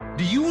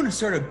Do you want to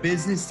start a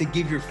business to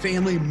give your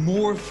family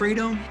more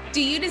freedom?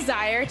 Do you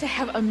desire to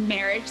have a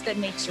marriage that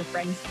makes your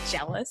friends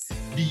jealous?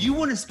 Do you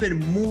want to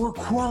spend more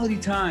quality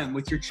time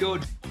with your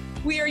children?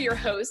 We are your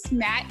hosts,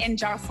 Matt and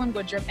Jocelyn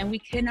Woodruff, and we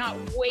cannot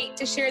wait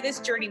to share this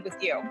journey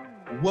with you.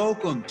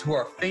 Welcome to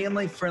our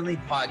family-friendly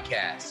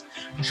podcast.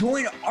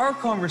 Join our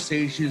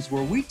conversations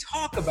where we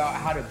talk about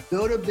how to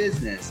build a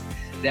business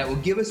that will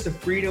give us the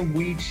freedom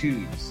we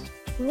choose.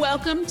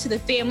 Welcome to the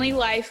Family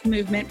Life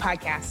Movement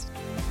Podcast.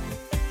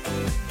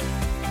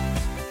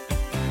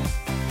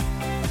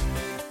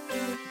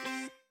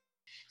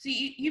 So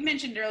you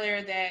mentioned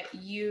earlier that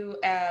you,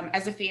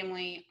 as a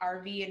family,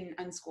 RV and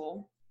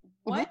unschool.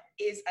 What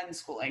is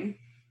unschooling?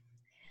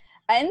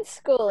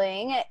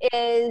 Unschooling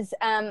is,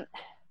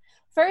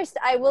 first,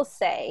 I will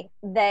say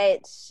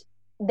that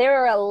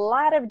there are a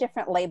lot of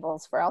different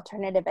labels for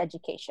alternative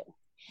education.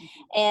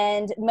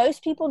 And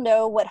most people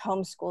know what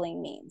homeschooling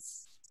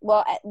means.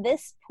 Well, at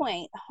this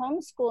point,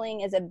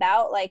 homeschooling is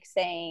about like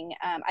saying,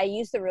 I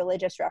use the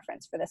religious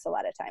reference for this a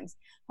lot of times.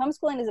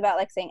 Homeschooling is about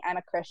like saying, I'm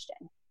a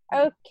Christian.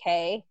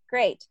 Okay,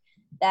 great.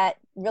 That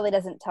really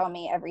doesn't tell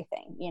me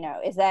everything.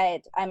 Is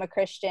that I'm a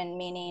Christian,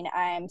 meaning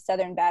I'm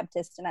Southern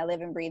Baptist and I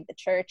live and breathe the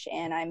church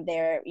and I'm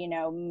there,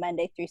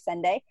 Monday through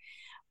Sunday?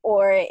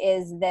 Or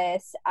is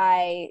this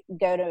I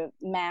go to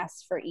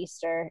Mass for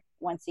Easter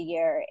once a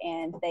year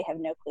and they have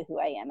no clue who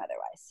I am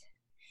otherwise?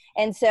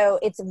 And so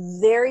it's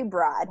very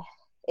broad.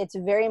 It's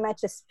very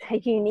much a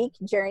unique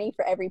journey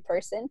for every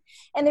person.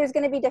 And there's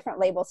going to be different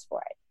labels for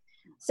it.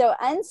 So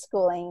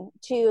unschooling,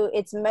 to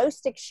its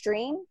most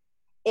extreme,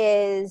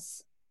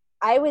 is,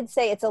 I would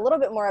say it's a little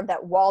bit more of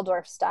that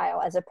Waldorf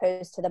style as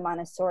opposed to the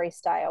Montessori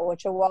style,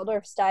 which a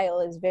Waldorf style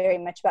is very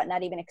much about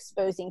not even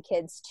exposing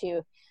kids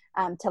to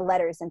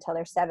letters until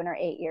they're 7 or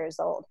 8 years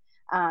old.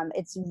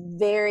 It's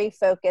very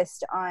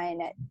focused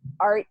on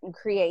art and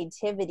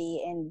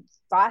creativity and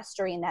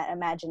fostering that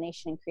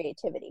imagination and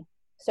creativity.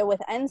 So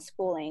with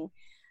unschooling,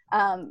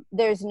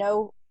 there's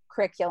no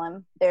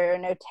curriculum,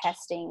 there's no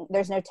testing,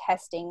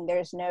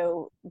 there's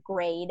no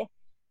grade,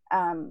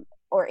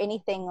 or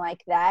anything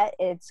like that.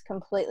 It's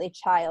completely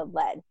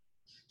child-led.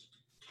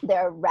 There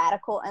are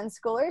radical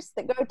unschoolers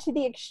that go to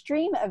the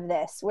extreme of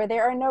this, where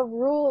there are no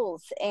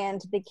rules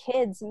and the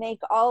kids make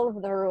all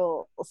of the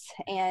rules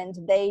and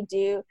they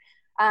do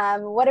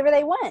whatever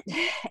they want.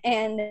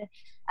 And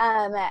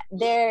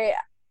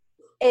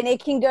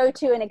it can go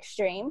to an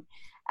extreme.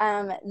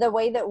 The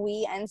way that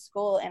we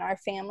unschool in our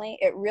family,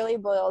 it really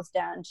boils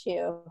down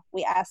to,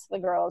 we ask the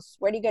girls,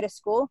 where do you go to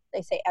school?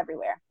 They say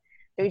everywhere.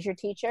 Who's your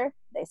teacher?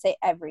 They say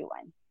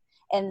everyone.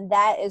 And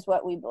that is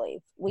what we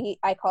believe.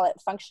 I call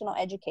it functional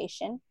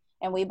education,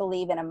 and we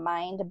believe in a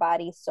mind,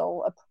 body,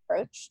 soul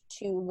approach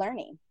to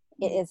learning.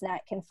 It is not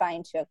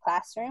confined to a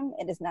classroom.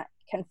 It is not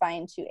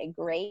confined to a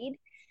grade.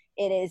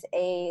 It is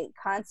a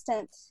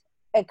constant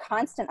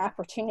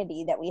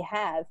opportunity that we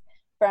have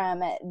from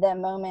the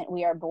moment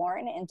we are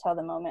born until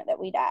the moment that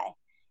we die.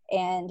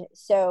 And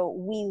so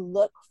we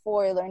look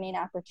for learning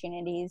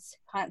opportunities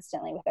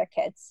constantly with our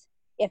kids.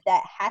 If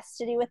that has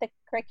to do with a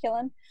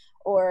curriculum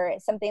or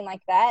something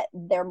like that,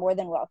 they're more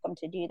than welcome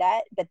to do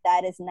that, but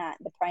that is not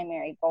the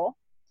primary goal.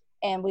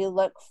 And we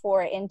look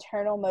for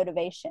internal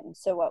motivation.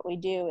 So what we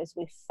do is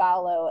we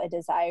follow a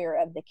desire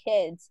of the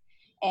kids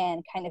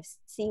and kind of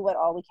see what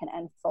all we can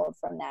unfold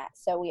from that.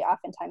 So we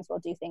oftentimes will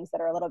do things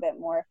that are a little bit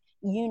more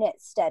unit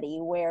study,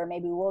 where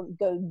maybe we'll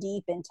go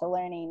deep into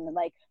learning.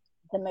 Like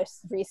the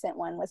most recent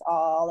one was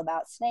all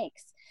about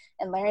snakes,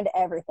 and learned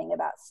everything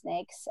about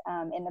snakes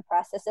in the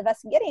process of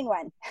us getting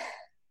one.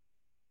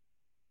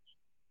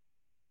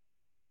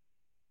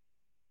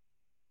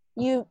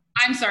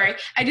 I'm sorry.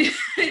 I didn't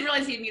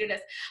realize you muted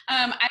us.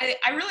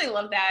 I really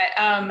love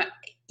that.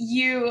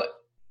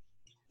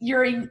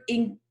 You're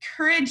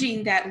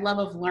encouraging that love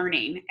of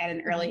learning at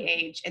an early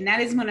age. And that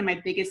is one of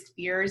my biggest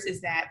fears,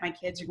 is that my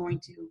kids are going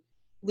to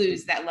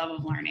lose that love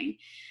of learning.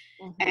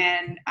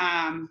 And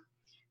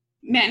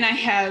Matt and I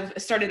have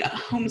started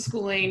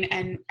homeschooling,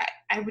 and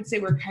I would say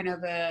we're kind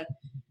of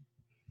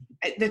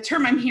the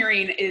term I'm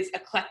hearing is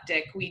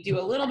eclectic. We do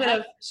a little bit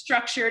of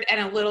structured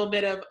and a little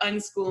bit of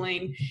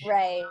unschooling.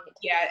 Right.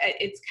 Yeah,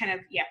 it's kind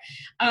of, yeah.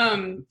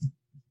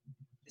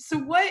 So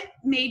what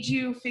made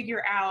you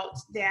figure out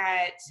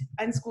that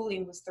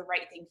unschooling was the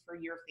right thing for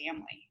your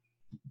family?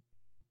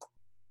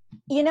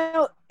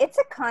 It's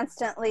a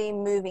constantly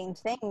moving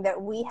thing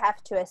that we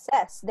have to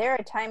assess. There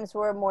are times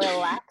we're more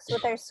lax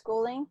with our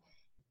schooling,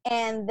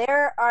 and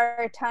there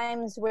are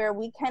times where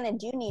we kind of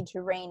do need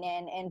to rein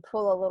in and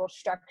pull a little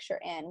structure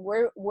in.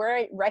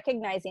 We're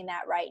recognizing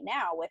that right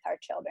now with our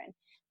children,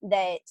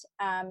 that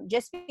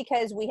just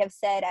because we have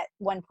said at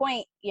one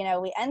point,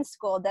 we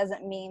unschool,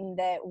 doesn't mean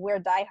that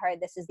we're diehard,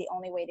 this is the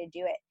only way to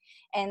do it.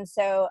 And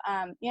so,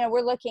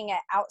 we're looking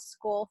at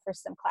outschool for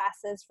some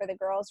classes for the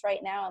girls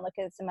right now and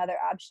looking at some other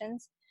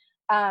options.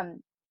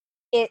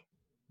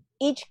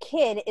 Each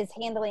kid is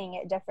handling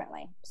it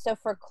differently. So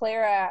for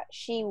Clara,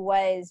 she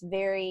will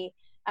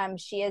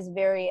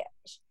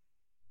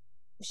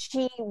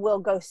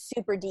go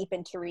super deep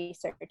into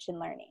research and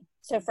learning.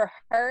 So for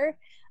her,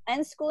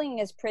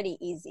 unschooling is pretty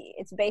easy.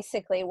 It's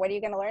basically, what are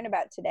you going to learn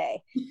about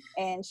today?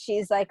 And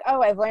she's like,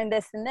 oh, I've learned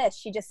this and this.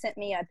 She just sent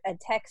me a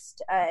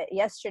text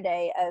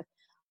yesterday of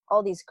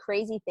all these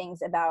crazy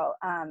things about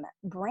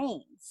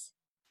brains,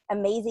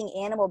 amazing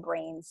animal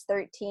brains,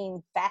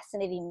 13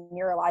 fascinating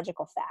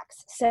neurological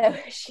facts. So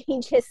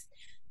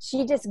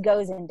she just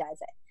goes and does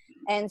it.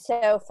 And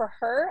so for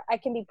her, I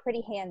can be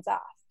pretty hands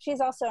off. She's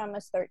also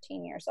almost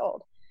 13 years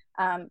old.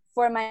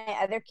 For my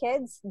other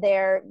kids,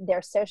 they're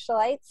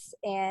socialites,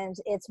 and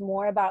it's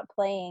more about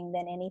playing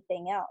than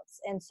anything else.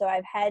 And so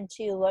I've had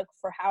to look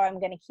for how I'm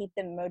going to keep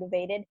them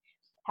motivated,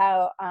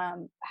 how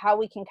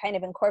we can kind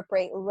of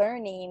incorporate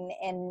learning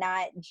and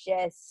not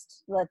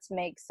just let's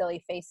make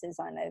silly faces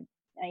on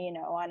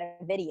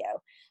a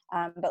video,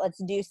 but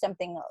let's do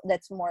something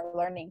that's more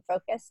learning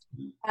focused.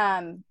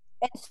 And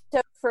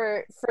so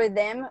for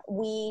them,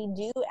 we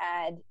do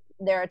add,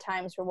 there are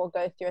times where we'll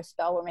go through a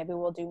spell where maybe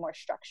we'll do more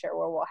structure,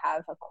 where we'll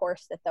have a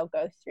course that they'll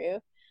go through,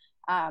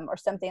 or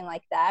something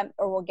like that,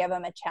 or we'll give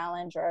them a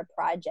challenge or a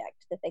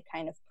project that they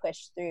kind of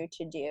push through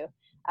to do,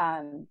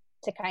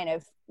 to kind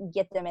of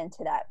get them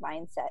into that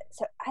mindset.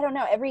 So I don't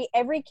know,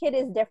 every kid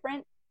is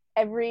different.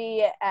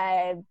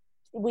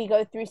 We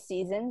go through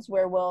seasons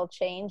where we'll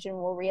change and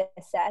we'll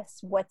reassess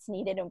what's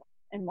needed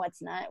and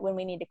what's not, when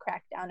we need to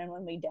crack down and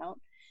when we don't.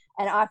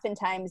 And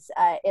oftentimes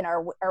in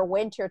our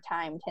winter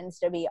time tends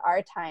to be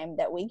our time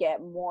that we get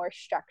more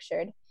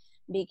structured,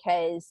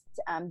 because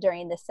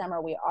during the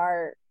summer we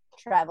are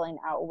traveling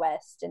out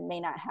west and may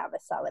not have a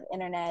solid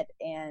internet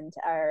and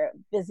are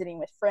visiting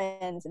with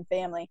friends and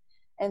family.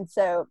 And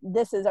so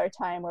this is our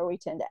time where we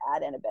tend to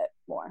add in a bit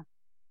more.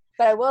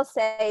 But I will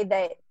say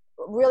that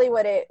really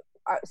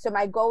so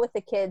my goal with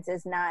the kids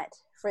is not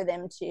for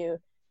them to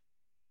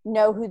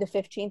know who the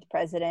 15th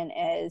president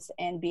is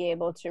and be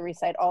able to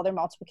recite all their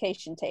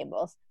multiplication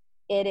tables.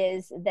 It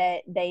is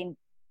that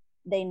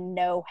they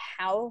know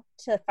how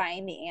to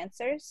find the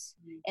answers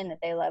and that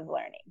they love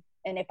learning.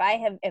 And if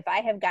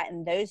I have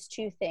gotten those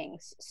two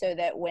things, so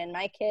that when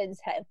my kids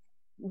have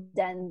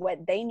done what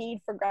they need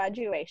for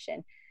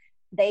graduation,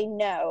 they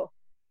know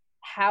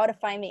how to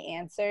find the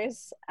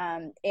answers,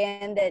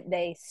 and that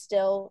they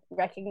still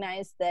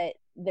recognize that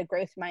the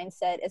growth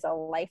mindset is a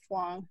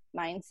lifelong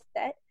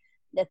mindset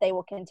that they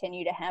will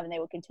continue to have and they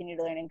will continue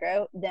to learn and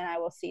grow, then I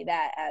will see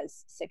that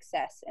as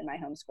success in my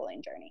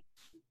homeschooling journey.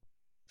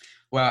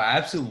 Wow, I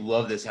absolutely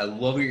love this. I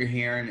love what you're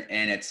hearing,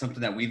 and it's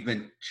something that we've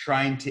been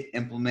trying to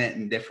implement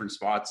in different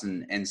spots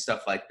and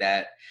stuff like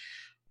that.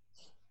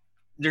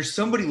 There's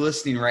somebody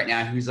listening right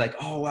now who's like,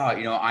 oh, wow,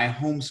 I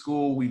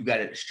homeschool. We've got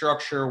a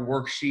structure,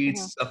 worksheets,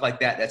 stuff like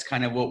that. That's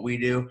kind of what we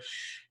do.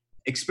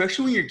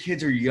 Especially when your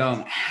kids are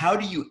young, how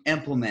do you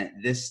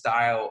implement this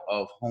style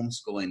of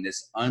homeschooling,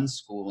 this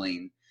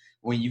unschooling,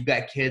 when you've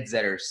got kids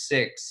that are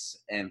 6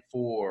 and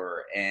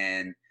 4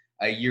 and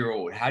a year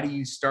old? How do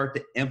you start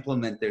to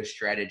implement those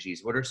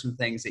strategies? What are some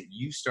things that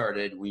you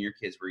started when your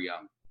kids were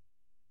young?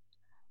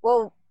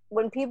 Well,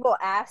 when people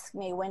ask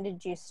me, when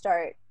did you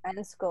start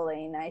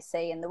unschooling? I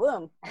say in the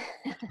womb.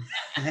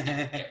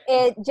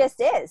 It just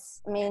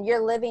is. I mean,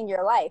 you're living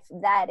your life.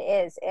 That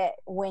is it.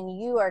 When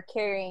you are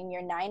carrying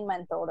your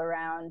 9-month-old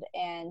around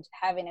and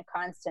having a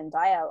constant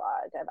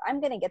dialogue of,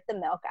 I'm going to get the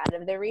milk out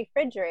of the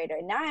refrigerator.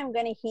 Now I'm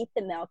going to heat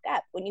the milk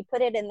up. When you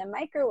put it in the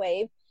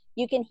microwave,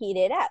 you can heat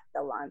it up.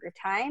 The longer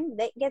time,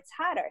 that gets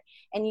hotter.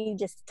 And you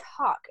just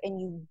talk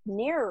and you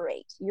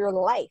narrate your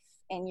life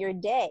and your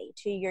day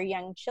to your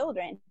young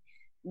children.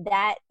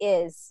 That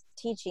is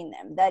teaching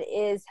them. That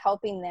is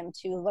helping them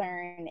to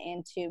learn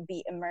and to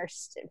be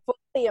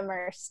fully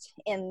immersed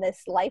in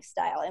this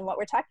lifestyle. And what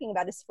we're talking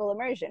about is full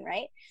immersion,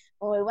 right?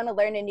 When we want to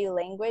learn a new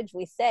language,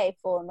 we say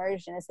full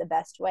immersion is the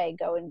best way.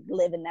 Go and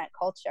live in that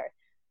culture.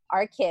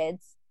 Our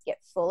kids get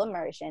full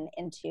immersion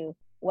into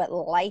what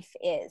life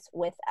is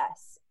with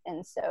us.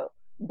 And so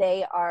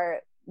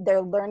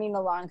they're learning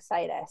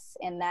alongside us,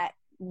 and that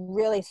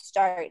really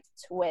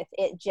starts with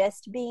it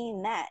just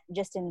being that,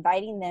 just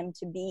inviting them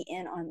to be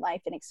in on life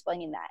and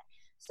explaining that.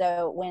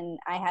 So when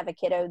I have a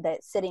kiddo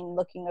that's sitting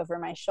looking over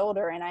my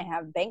shoulder and I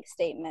have bank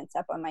statements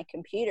up on my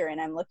computer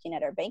and I'm looking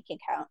at our bank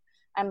account,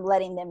 I'm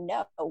letting them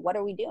know, what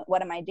are we doing?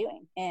 What am I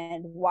doing?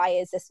 And why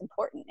is this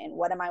important? And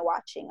what am I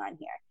watching on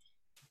here?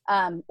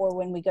 Or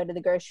when we go to the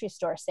grocery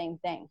store, same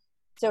thing.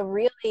 So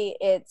really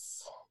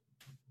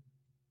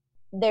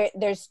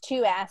there's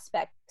two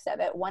aspects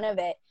of it. One of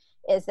it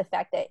is the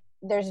fact that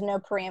there's no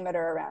parameter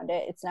around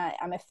it. It's not,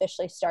 I'm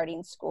officially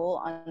starting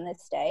school on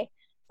this day.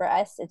 For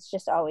us, it's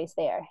just always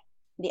there.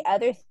 The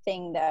other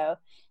thing, though,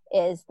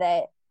 is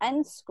that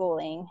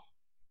unschooling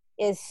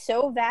is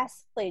so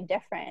vastly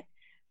different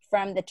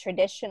from the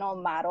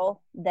traditional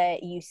model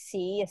that you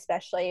see,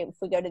 especially if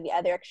we go to the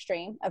other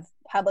extreme of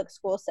public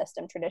school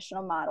system,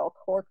 traditional model,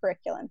 core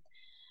curriculum.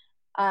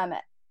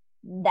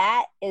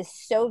 That is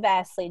so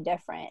vastly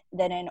different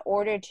that in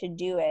order to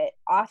do it,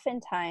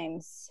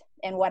 oftentimes,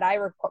 and what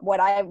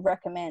I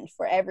recommend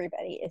for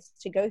everybody is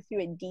to go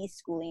through a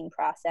deschooling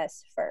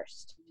process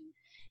first.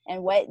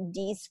 And what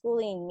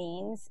deschooling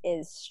means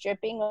is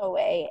stripping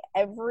away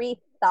every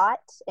thought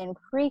and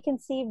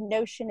preconceived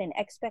notion and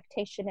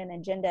expectation and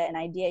agenda and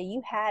idea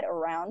you had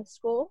around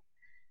school,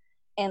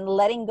 and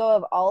letting go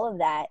of all of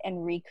that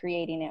and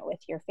recreating it with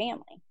your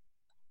family.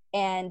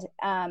 And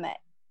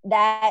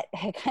that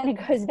kind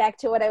of goes back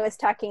to what I was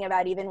talking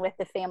about, even with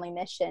the family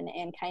mission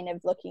and kind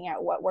of looking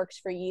at what works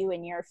for you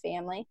and your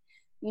family.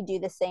 You do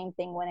the same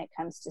thing when it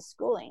comes to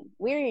schooling.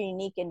 We're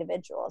unique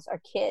individuals. Our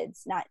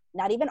kids,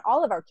 not even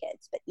all of our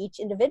kids, but each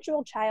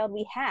individual child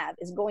we have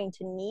is going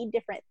to need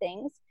different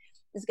things,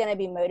 is going to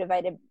be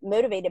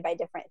motivated by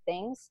different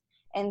things.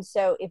 And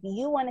so if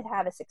you want to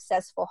have a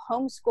successful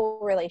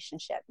homeschool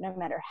relationship, no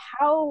matter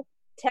how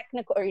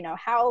technical or,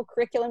 how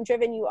curriculum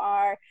driven you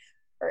are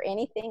or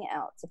anything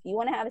else, if you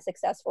want to have a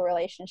successful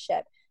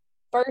relationship,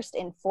 first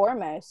and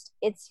foremost,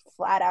 it's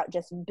flat out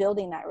just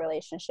building that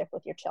relationship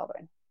with your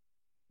children.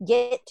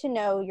 Get to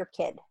know your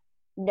kid,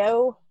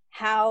 know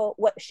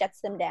what shuts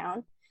them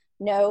down,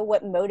 know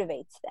what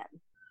motivates them,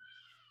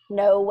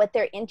 know what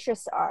their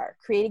interests are,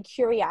 create a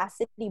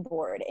curiosity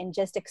board and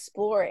just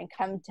explore and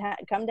come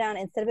down,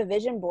 instead of a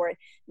vision board,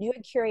 do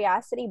a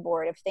curiosity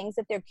board of things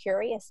that they're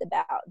curious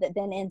about that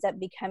then ends up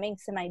becoming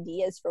some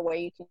ideas for where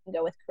you can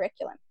go with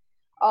curriculum.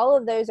 All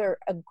of those are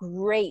a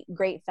great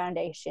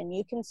foundation.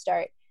 You can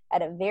start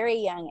at a very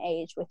young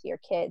age with your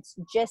kids,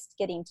 just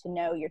getting to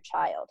know your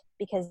child,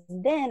 because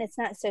then it's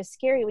not so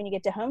scary when you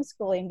get to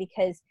homeschooling,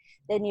 because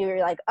then you're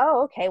like,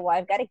 oh, okay, well,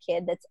 I've got a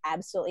kid that's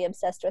absolutely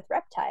obsessed with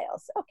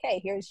reptiles. Okay,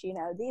 here's,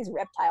 these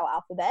reptile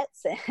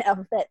alphabets and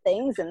alphabet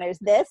things, and there's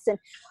this, and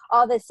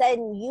all of a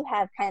sudden you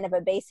have kind of a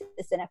basis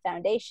and a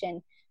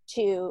foundation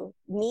to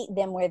meet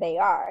them where they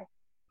are,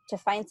 to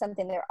find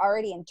something they're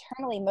already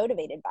internally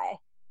motivated by,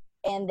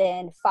 and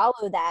then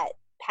follow that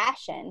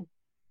passion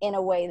in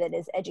a way that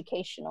is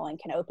educational and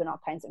can open all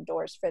kinds of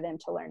doors for them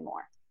to learn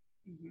more.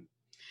 Mm-hmm.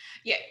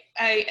 Yeah,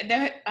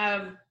 that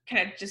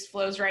kind of just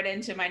flows right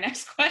into my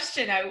next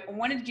question. I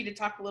wanted you to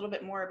talk a little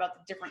bit more about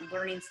the different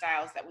learning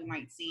styles that we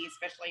might see,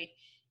 especially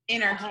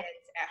in our kids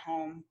at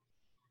home.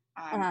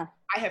 I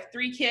have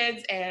 3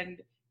 kids, and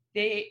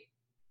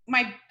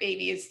my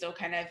baby is still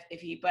kind of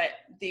iffy, but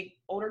the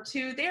older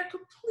 2, they are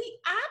complete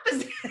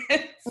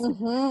opposites.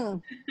 Mm-hmm.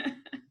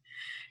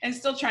 And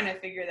still trying to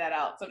figure that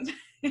out sometimes.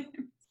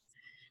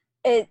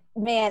 It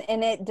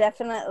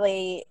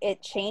definitely,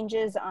 it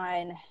changes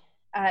on,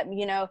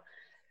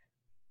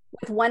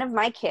 with one of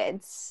my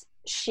kids,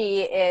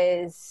 she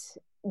is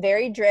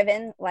very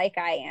driven like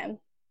I am.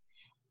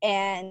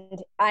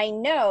 And I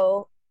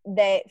know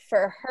that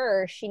for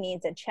her, she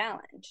needs a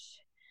challenge.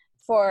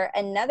 For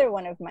another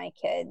one of my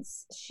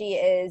kids, she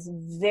is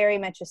very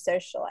much a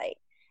socialite,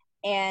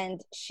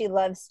 and she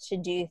loves to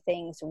do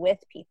things with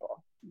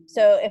people. Mm-hmm.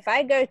 So if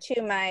I go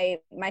to my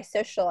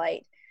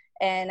socialite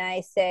and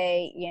I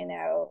say,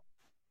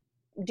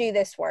 do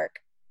this work,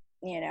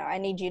 I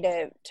need you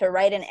to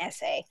write an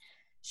essay,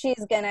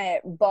 she's going to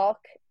balk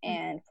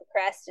and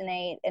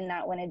procrastinate and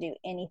not want to do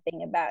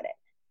anything about it.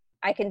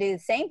 I can do the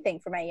same thing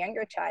for my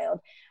younger child,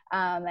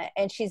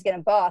 and she's going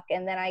to balk,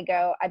 and then I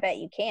go, I bet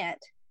you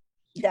can't.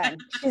 Done.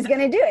 She's going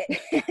to do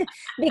it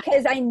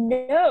because I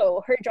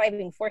know her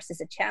driving force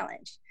is a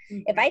challenge.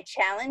 Mm-hmm. If I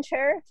challenge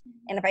her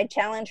and if I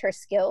challenge her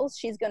skills,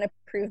 she's going to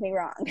prove me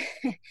wrong.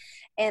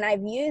 And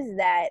I've used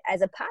that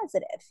as a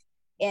positive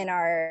in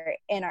our,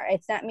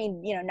 it's not me,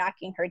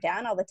 knocking her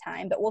down all the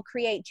time, but we'll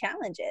create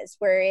challenges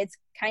where it's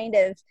kind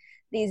of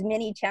these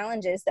mini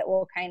challenges that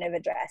we'll kind of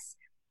address.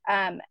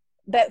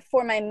 But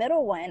for my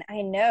middle one,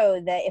 I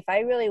know that if I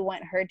really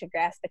want her to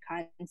grasp the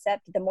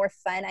concept, the more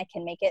fun I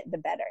can make it, the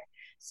better.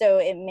 So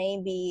it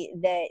may be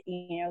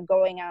that,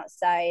 going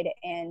outside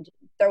and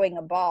throwing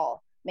a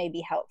ball may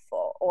be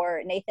helpful.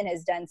 Or Nathan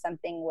has done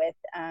something with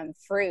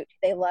fruit.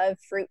 They love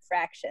fruit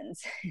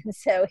fractions.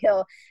 So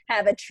he'll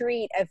have a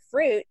treat of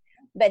fruit,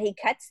 but he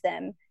cuts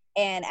them.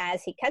 And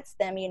as he cuts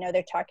them,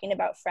 they're talking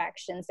about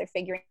fractions. They're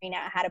figuring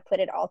out how to put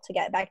it all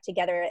back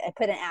together,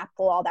 put an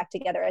apple all back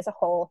together as a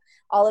whole,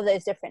 all of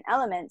those different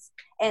elements.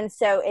 And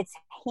so it's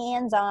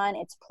hands-on,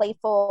 it's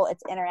playful,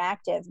 it's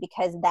interactive,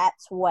 because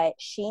that's what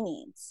she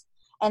needs.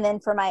 And then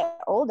for my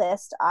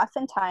oldest,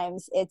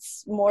 oftentimes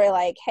it's more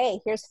like,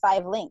 hey, here's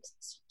 5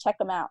 links. Check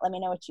them out. Let me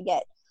know what you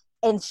get.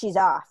 And she's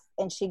off,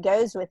 and she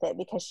goes with it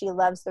because she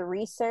loves the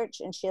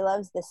research, and she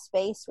loves the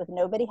space with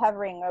nobody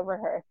hovering over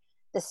her,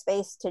 the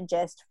space to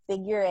just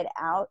figure it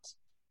out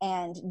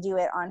and do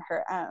it on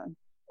her own,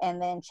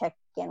 and then check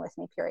in with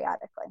me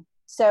periodically.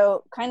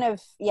 So kind of,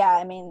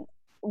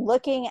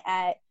 looking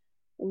at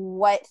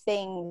what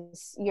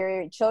things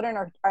your children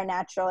are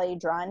naturally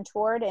drawn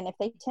toward. And if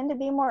they tend to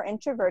be more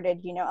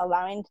introverted,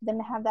 allowing them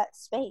to have that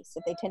space.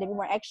 If they tend to be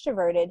more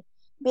extroverted,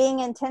 being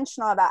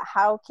intentional about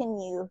how can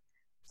you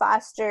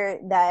foster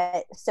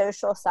that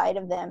social side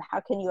of them? How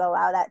can you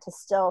allow that to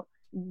still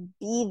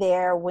be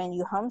there when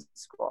you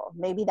homeschool?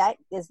 Maybe that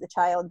is the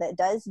child that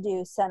does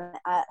do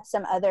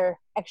some other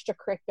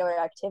extracurricular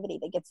activity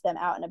that gets them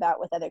out and about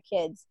with other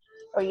kids,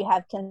 or you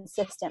have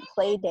consistent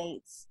play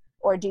dates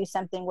or do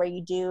something where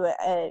you do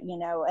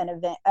an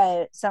event,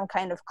 some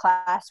kind of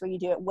class where you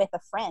do it with a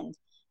friend,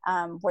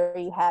 where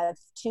you have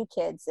two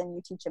kids and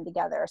you teach them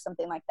together or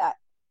something like that.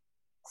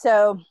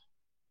 So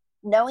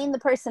knowing the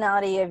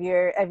personality of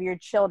your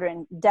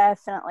children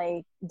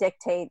definitely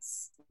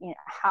dictates,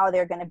 how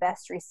they're going to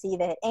best receive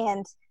it.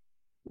 And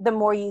the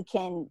more you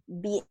can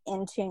be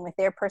in tune with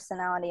their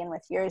personality and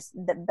with yours,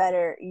 the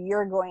better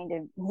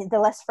the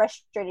less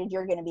frustrated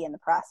you're going to be in the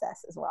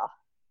process as well.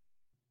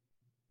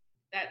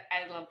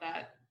 I love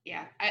that.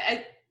 Yeah.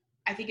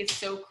 I think it's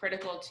so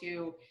critical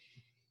to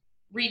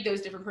read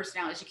those different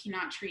personalities. You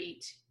cannot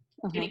treat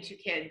any two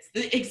kids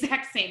the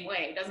exact same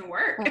way. It doesn't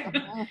work.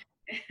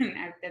 And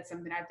that's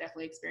something I've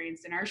definitely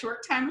experienced in our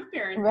short time of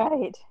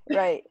parenting.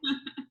 Right.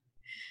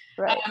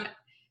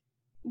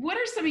 What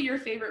are some of your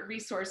favorite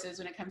resources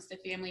when it comes to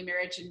family,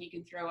 marriage, and you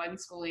can throw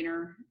unschooling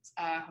or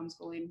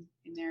homeschooling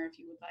in there if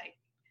you would like?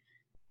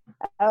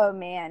 Oh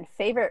man,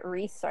 favorite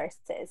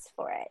resources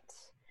for it.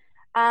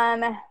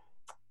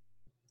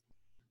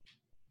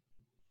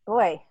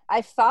 Boy,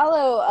 I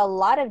follow a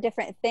lot of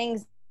different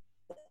things.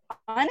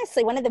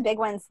 Honestly, one of the big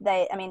ones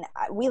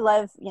we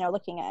love,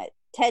 looking at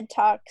TED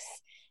Talks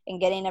and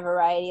getting a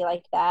variety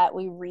like that.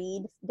 We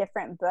read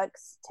different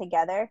books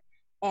together,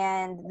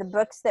 and the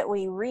books that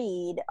we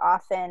read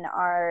often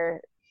are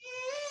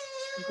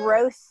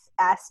growth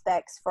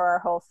aspects for our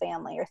whole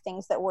family or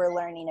things that we're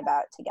learning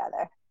about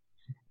together.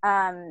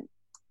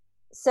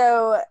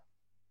 So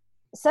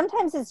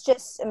sometimes it's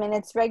just,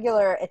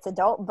 it's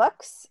adult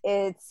books,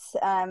 it's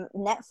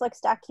Netflix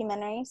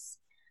documentaries,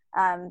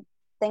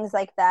 things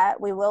like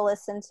that. We will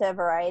listen to a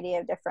variety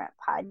of different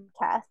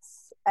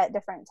podcasts at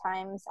different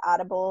times.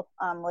 Audible,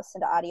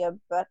 listen to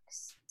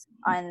audiobooks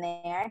on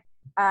there.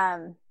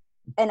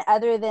 And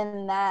other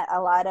than that,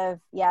 a lot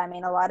of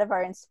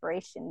our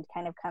inspiration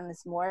kind of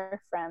comes more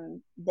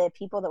from the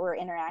people that we're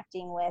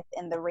interacting with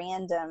and the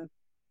random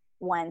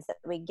ones that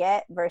we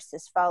get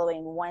versus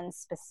following one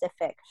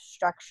specific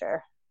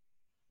structure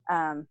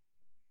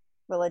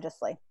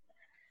religiously.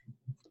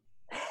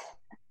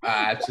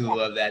 I absolutely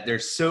love that.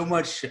 There's so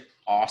much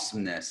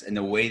awesomeness in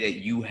the way that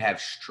you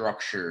have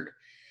structured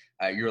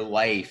your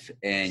life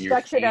and your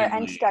structured family.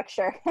 Or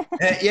unstructured.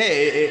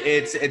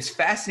 It's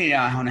fascinating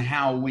on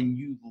how when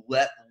you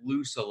let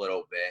loose a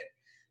little bit,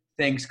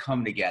 things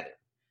come together.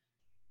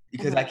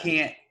 Because I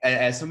can't,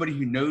 as somebody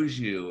who knows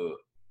you,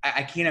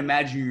 I can't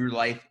imagine your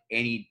life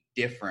any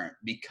different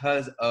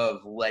because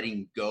of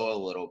letting go a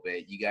little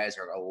bit. You guys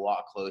are a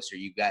lot closer.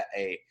 You've got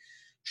a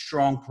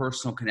strong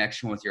personal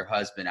connection with your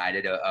husband. I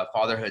did a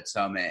fatherhood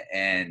summit,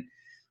 and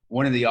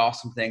one of the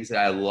awesome things that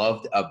I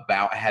loved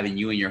about having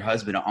you and your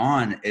husband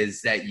on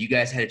is that you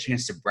guys had a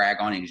chance to brag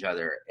on each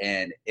other,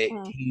 and it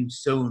came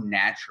so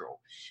natural.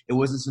 It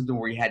wasn't something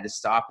where you had to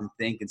stop and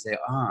think and say,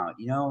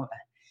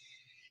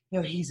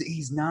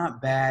 he's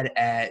not bad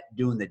at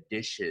doing the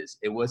dishes.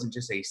 It wasn't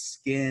just a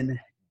skin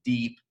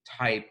deep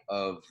type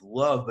of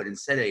love, but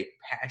instead a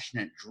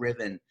passionate,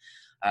 driven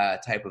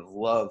type of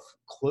love,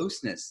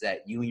 closeness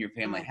that you and your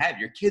family have.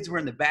 Your kids were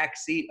in the back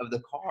seat of the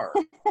car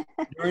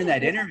during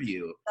that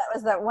interview. That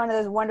was one of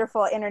those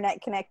wonderful internet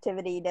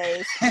connectivity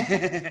days.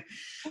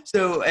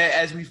 So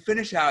as we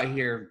finish out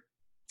here,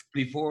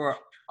 before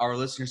our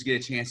listeners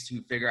get a chance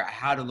to figure out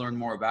how to learn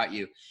more about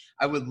you,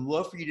 I would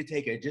love for you to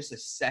take just a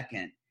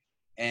second.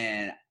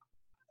 And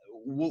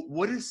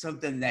what is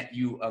something that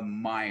you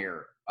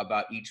admire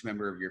about each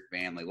member of your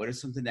family? What is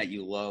something that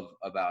you love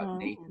about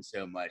Nathan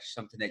so much?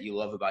 Something that you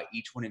love about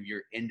each one of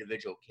your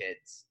individual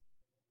kids?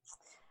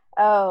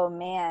 Oh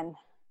man,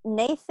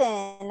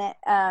 Nathan.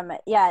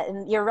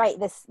 And you're right.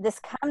 This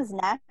comes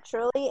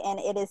naturally, and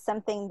it is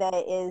something that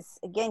is,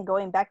 again,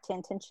 going back to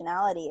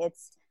intentionality.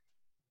 It's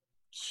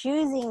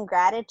choosing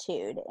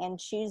gratitude and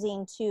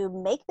choosing to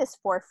make this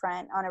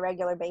forefront on a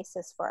regular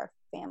basis for our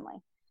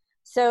family.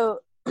 So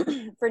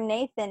for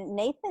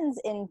Nathan's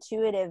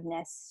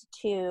intuitiveness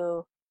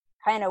to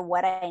kind of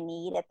what I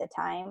need at the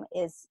time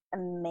is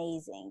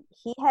amazing.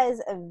 He has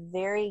a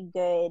very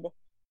good,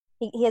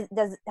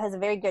 has a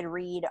very good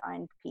read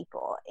on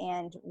people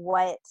and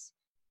what,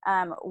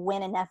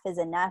 when enough is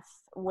enough,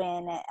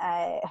 when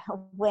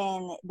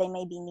they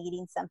may be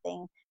needing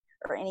something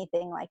or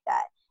anything like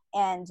that.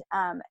 And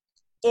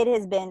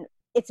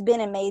it's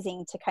been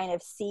amazing to kind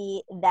of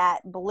see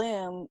that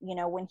bloom,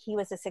 when he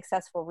was a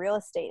successful real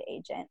estate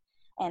agent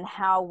and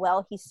how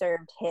well he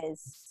served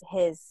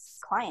his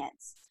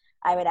clients.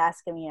 I would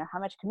ask him, how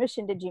much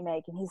commission did you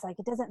make? And he's like,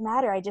 it doesn't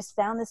matter. I just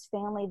found this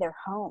family their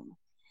home,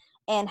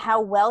 and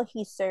how well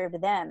he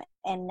served them.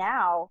 And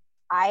now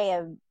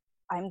I'm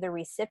the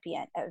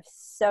recipient of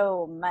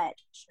so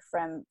much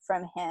from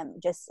him,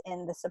 just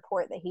in the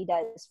support that he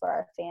does for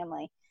our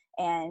family,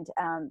 and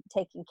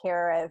taking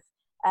care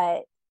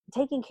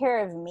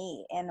of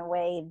me in a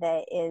way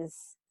that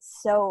is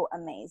so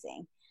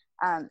amazing.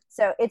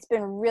 So it's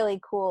been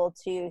really cool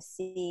to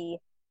see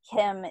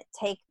him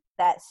take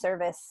that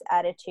service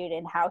attitude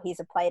and how he's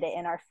applied it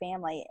in our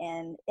family,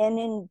 and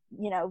in,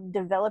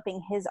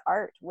 developing his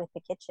art with the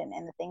kitchen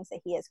and the things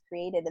that he has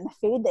created and the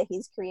food that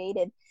he's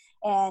created,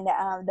 and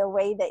the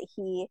way that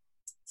he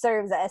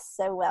serves us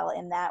so well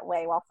in that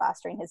way while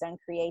fostering his own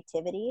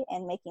creativity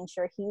and making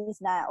sure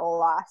he's not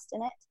lost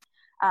in it.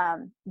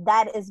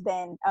 That has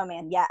been, oh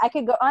man, yeah, I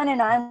could go on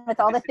and on with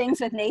all the things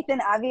with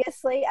Nathan.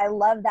 Obviously, I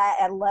love that.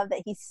 I love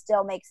that he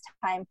still makes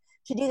time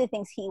to do the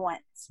things he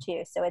wants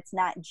to. So it's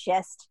not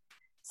just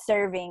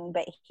serving,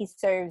 but he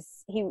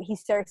serves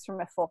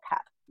from a full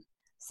cup.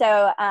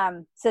 So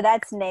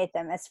that's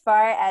Nathan. As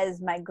far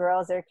as my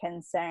girls are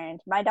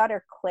concerned, my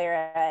daughter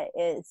Clara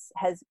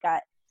has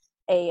got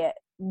a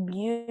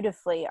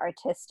beautifully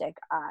artistic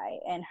eye,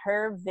 and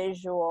her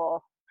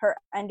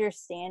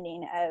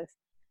understanding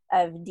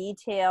of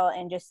detail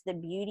and just the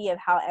beauty of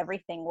how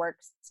everything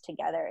works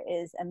together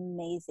is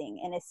amazing,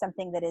 and it's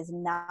something that is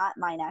not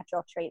my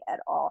natural trait at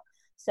all.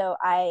 So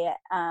I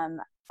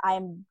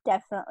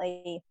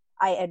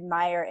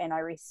admire and I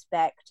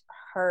respect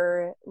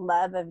her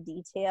love of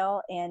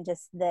detail and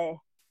just the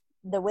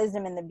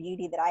wisdom and the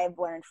beauty that I have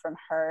learned from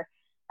her,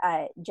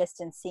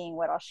 just in seeing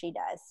what all she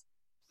does.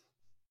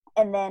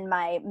 And then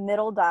my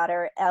middle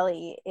daughter,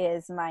 Ellie,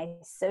 is my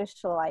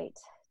socialite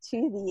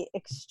to the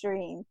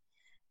extreme.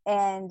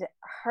 And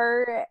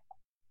her,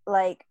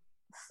 like,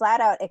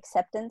 flat out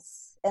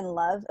acceptance and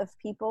love of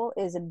people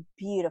is a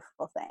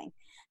beautiful thing.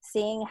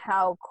 Seeing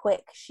how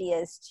quick she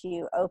is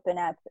to open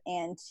up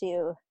and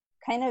to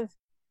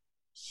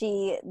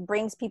she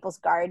brings people's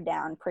guard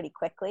down pretty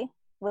quickly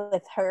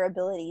with her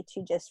ability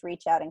to just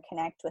reach out and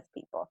connect with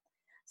people.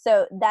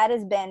 So that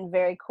has been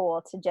very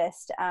cool to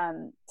just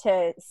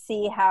to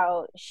see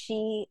how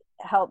she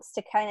helps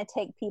to kind of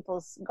take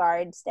people's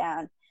guards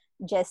down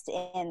just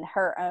in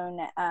her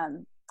own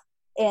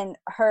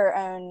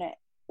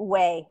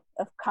way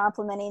of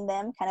complimenting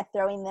them, kind of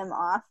throwing them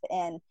off,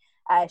 and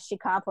she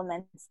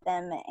compliments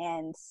them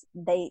and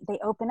they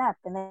open up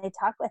and they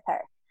talk with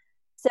her.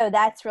 So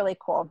that's really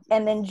cool.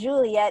 And then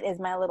Juliet is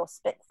my little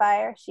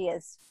Spitfire. She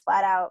is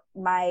flat out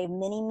my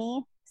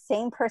mini-me,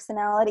 same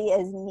personality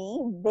as me,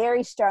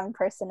 very strong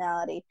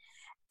personality.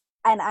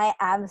 And I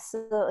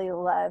absolutely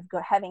love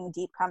having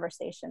deep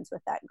conversations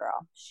with that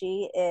girl.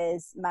 She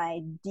is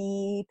my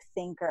deep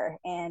thinker,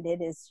 and it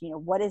is,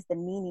 what is the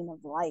meaning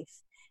of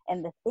life?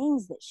 And the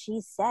things that she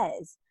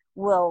says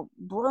will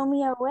blow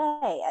me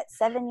away at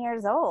 7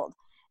 years old.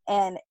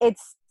 And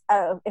it's,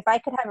 if I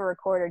could have a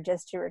recorder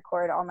just to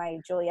record all my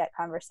Juliet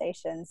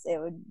conversations, it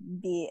would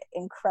be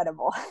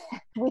incredible.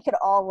 We could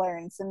all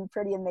learn some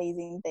pretty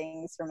amazing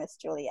things from Miss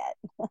Juliet.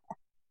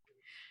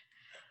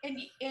 And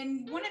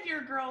one of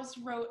your girls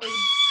wrote a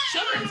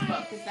children's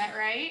book, is that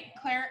right?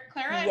 Clara?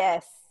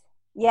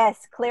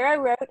 Yes. Clara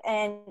wrote,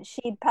 and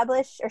she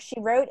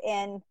wrote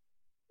and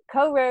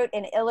co-wrote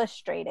and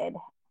illustrated.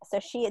 So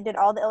she did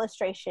all the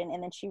illustration,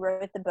 and then she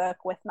wrote the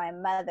book with my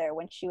mother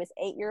when she was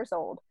 8 years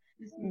old.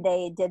 Mm-hmm.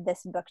 They did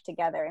this book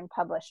together and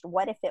published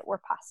What If It Were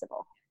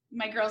Possible.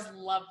 My girls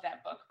love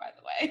that book, by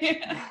the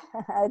way.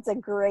 It's a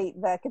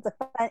great book. It's a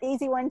fun,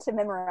 easy one to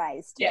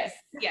memorize too. Yes.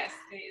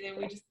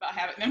 We just about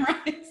have it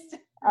memorized.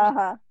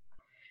 Uh-huh.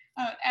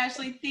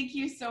 Ashley, thank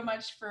you so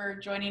much for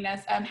joining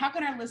us. How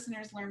can our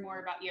listeners learn more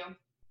about you?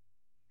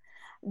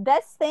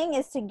 Best thing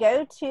is to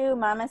go to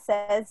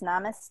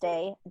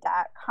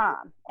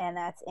mamasaysnamaste.com, and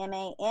that's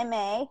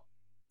MAMA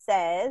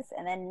says,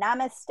 and then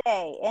namaste,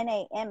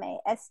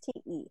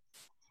 NAMASTE.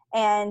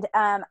 And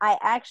I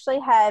actually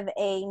have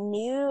a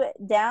new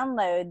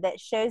download that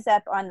shows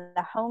up on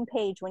the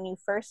homepage when you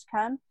first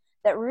come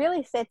that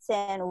really fits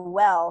in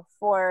well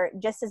for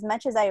just as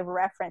much as I have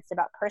referenced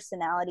about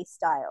personality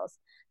styles.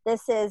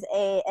 This is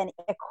a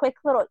quick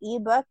little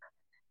ebook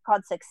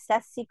called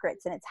Success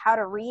Secrets, and it's how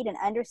to read and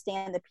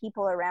understand the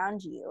people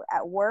around you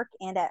at work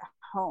and at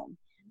home.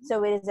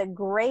 So it is a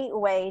great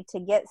way to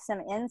get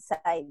some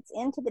insights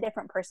into the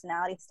different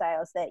personality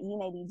styles that you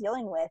may be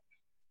dealing with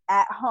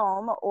at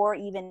home or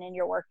even in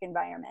your work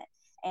environment,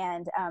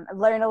 and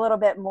learn a little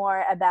bit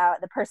more about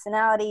the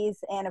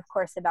personalities and, of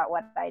course, about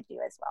what I do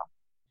as well.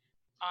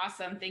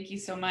 Awesome. Thank you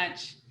so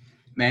much.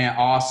 Man,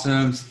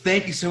 awesome.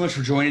 Thank you so much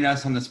for joining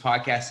us on this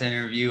podcast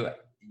interview.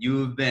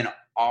 You have been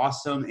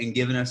awesome and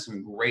given us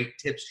some great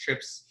tips,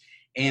 trips,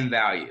 and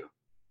value.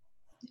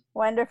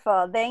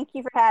 Wonderful. Thank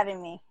you for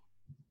having me.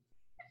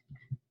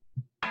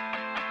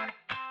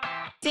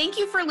 Thank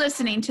you for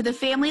listening to the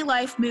Family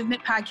Life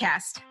Movement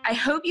podcast. I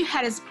hope you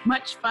had as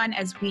much fun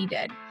as we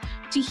did.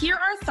 To hear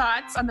our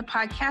thoughts on the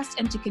podcast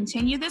and to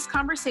continue this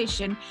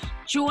conversation,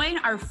 join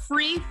our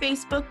free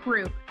Facebook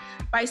group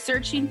by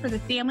searching for the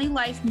Family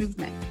Life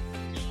Movement.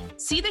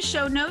 See the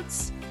show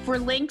notes for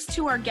links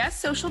to our guest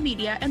social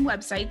media and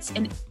websites,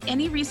 and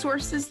any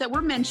resources that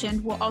were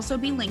mentioned will also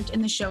be linked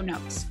in the show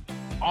notes.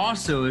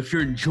 Also, if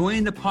you're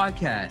enjoying the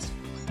podcast,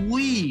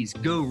 please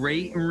go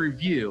rate and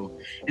review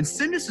and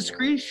send us a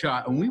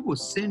screenshot, and we will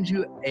send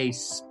you a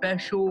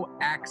special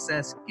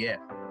access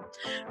gift.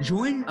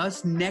 Join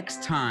us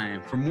next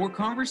time for more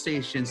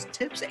conversations,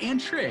 tips, and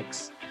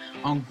tricks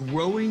on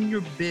growing your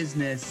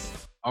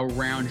business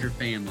around your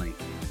family.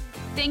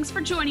 Thanks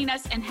for joining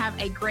us, and have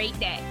a great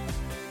day.